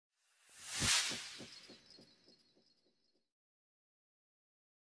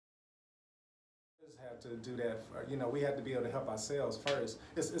have to do that. We have to be able to help ourselves first.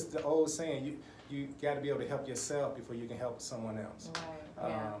 It's the old saying, you got to be able to help yourself before you can help someone else.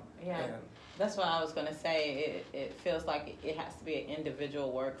 Right. Yeah. That's what I was gonna say. It feels like it has to be an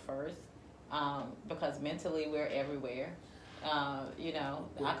individual work first, because mentally we're everywhere.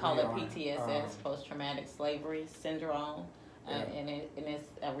 I call it PTSS, post-traumatic slavery syndrome. And it's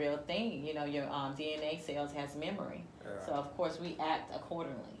a real thing. Your DNA cells has memory. Yeah. So of course we act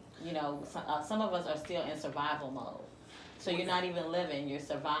accordingly. Some of us are still in survival mode. So you're not even living, you're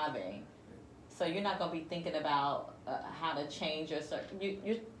surviving. So you're not going to be thinking about how to change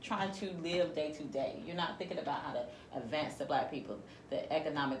you're trying to live day to day. You're not thinking about how to advance the black people, the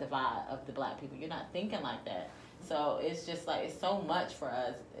economic divide of the black people. You're not thinking like that. So it's just like, it's so much for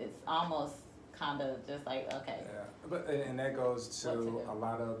us. It's almost kind of just like, okay. Yeah, and that goes to a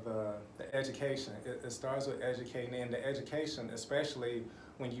lot of the education. It starts with educating, and the education, especially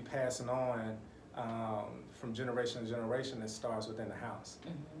when you pass it on from generation to generation, it starts within the house.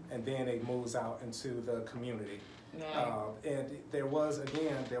 Mm-hmm. And then it moves out into the community. Right. And there was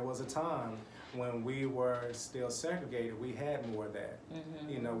a time when we were still segregated. We had more of that.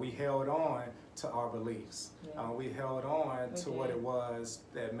 Mm-hmm. We held on to our beliefs. Yeah. We held on to what it was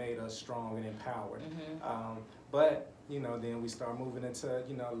that made us strong and empowered. Mm-hmm. But then we start moving into,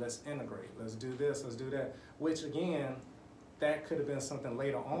 let's integrate, let's do this, let's do that, which again, that could have been something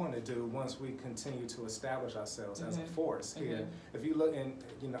later on to do once we continue to establish ourselves as a force here. If you look in,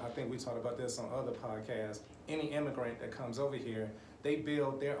 I think we talked about this on other podcasts, any immigrant that comes over here, they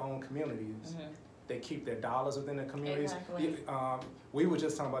build their own communities. They keep their dollars within the communities. Exactly. We were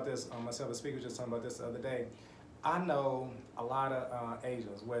just talking about this, myself and Speaker was just talking about this the other day. I know a lot of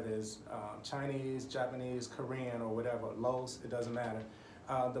Asians, whether it's Chinese, Japanese, Korean, or whatever, Laos, it doesn't matter.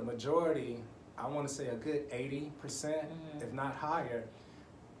 The majority, I want to say a good 80%, if not higher,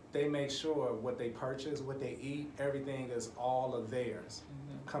 they make sure what they purchase, what they eat, everything is all of theirs,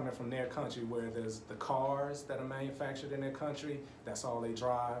 coming from their country, where there's the cars that are manufactured in their country, that's all they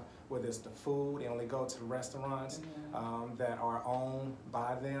drive, whether it's the food, they only go to the restaurants that are owned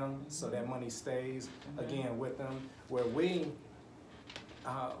by them, so that money stays, again, with them, where we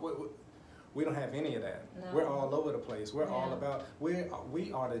don't have any of that. No. We're all over the place. We're all about,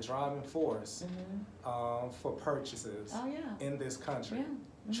 we are the driving force for purchases in this country. Yeah.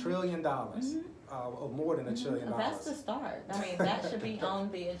 $1 trillion, or more than $1 trillion. That's the start. I mean, that should be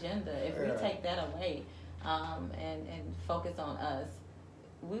on the agenda. If we take that away and focus on us,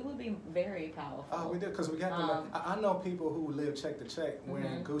 we would be very powerful. We do, because we got them. I know people who live check to check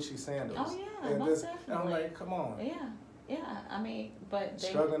wearing Gucci sandals. Oh yeah, most definitely. And I'm like, come on. Yeah, I mean, but they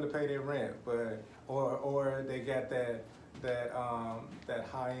struggling to pay their rent, but or they got that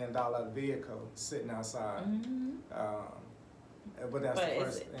high-end dollar vehicle sitting outside. But that's the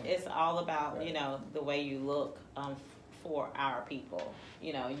first thing. It's all about the way you look for our people.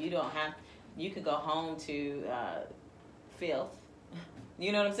 You don't have. You could go home to filth.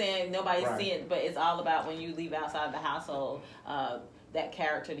 You know what I'm saying? Nobody's seeing, but it's all about when you leave outside the household. That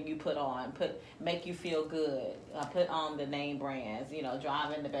character that you put on, make you feel good. Put on the name brands.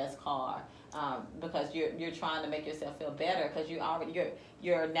 Driving the best car, because you're trying to make yourself feel better, because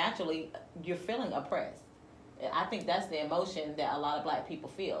you're naturally feeling oppressed. I think that's the emotion that a lot of black people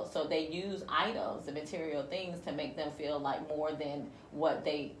feel. So they use items and material things to make them feel like more than what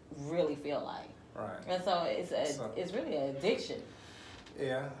they really feel like. Right. And so it's really an addiction.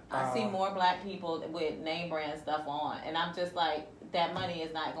 Yeah. I see more black people with name brand stuff on, and I'm just like, that money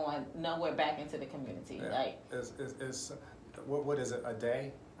is not going nowhere back into the community. Yeah. Like, it's what is it, a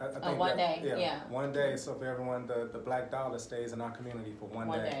day? I think one day. Yeah. 1 day. So for everyone, the black dollar stays in our community for one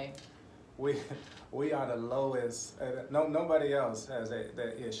day. We are the lowest. Nobody else has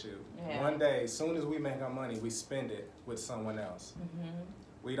that issue. Yeah. 1 day, as soon as we make our money, we spend it with someone else.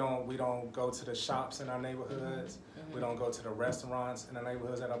 We don't go to the shops in our neighborhoods. We don't go to the restaurants in the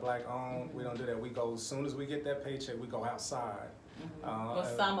neighborhoods that are black owned. We don't do that. We go, as soon as we get that paycheck, we go outside. Well,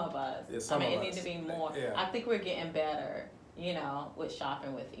 some of us. Yeah, it needs to be more. Yeah. I think we're getting better, with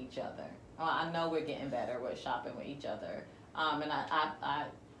shopping with each other. I know we're getting better with shopping with each other. And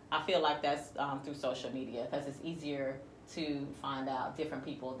I feel like that's through social media, because it's easier to find out different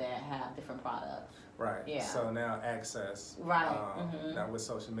people that have different products. Right. Yeah. So now access. Right. Now with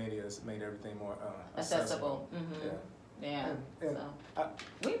social media, it's made everything more accessible. Yeah. And so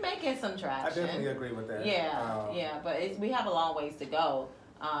we making some traction. I definitely agree with that. Yeah. But we have a long ways to go.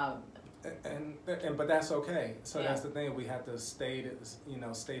 But that's okay. So that's the thing. We have to stay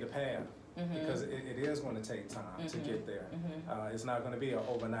the path. Because it is going to take time to get there. It's not going to be an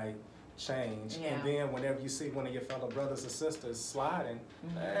overnight, change. Yeah. And then whenever you see one of your fellow brothers or sisters sliding,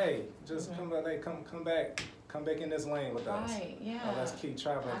 hey, just come back in this lane with us. Right, yeah. Let's keep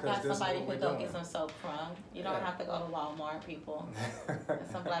traveling, I because got this is somebody what who we're go doing. get some soap from. You don't have to go to Walmart, people. There's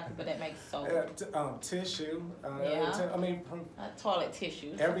some black people that make soap. Tissue. Yeah. I mean, from Toilet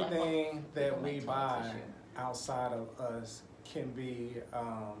tissue. everything that we make toilet buy tissue. outside of us can be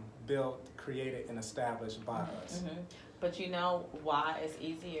built, created, and established by us. Mm-hmm. But you know why it's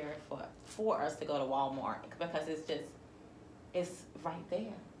easier for us to go to Walmart? Because it's right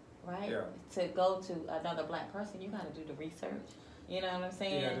there, right? Yeah. To go to another black person, you got to do the research. You know what I'm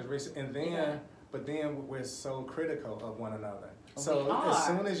saying? And then, but then we're so critical of one another. So We as are.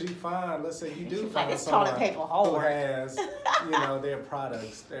 soon as you find, let's say you do Like find it's toilet someone paper who holder. has, their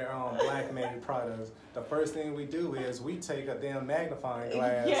products, their own black-made products, the first thing we do is we take a damn magnifying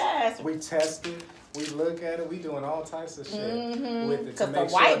glass. Yes. We test it. We look at it. We doing all types of shit with it to Because make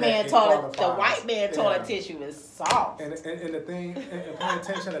the white sure man that the white man toilet tissue is soft. And the thing, and pay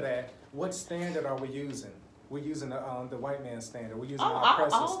attention to that. What standard are we using? We're using the white man standard. We're using our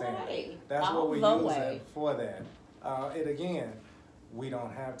oppressor standard. That's what we're using for that. And again, we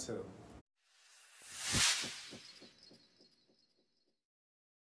don't have to.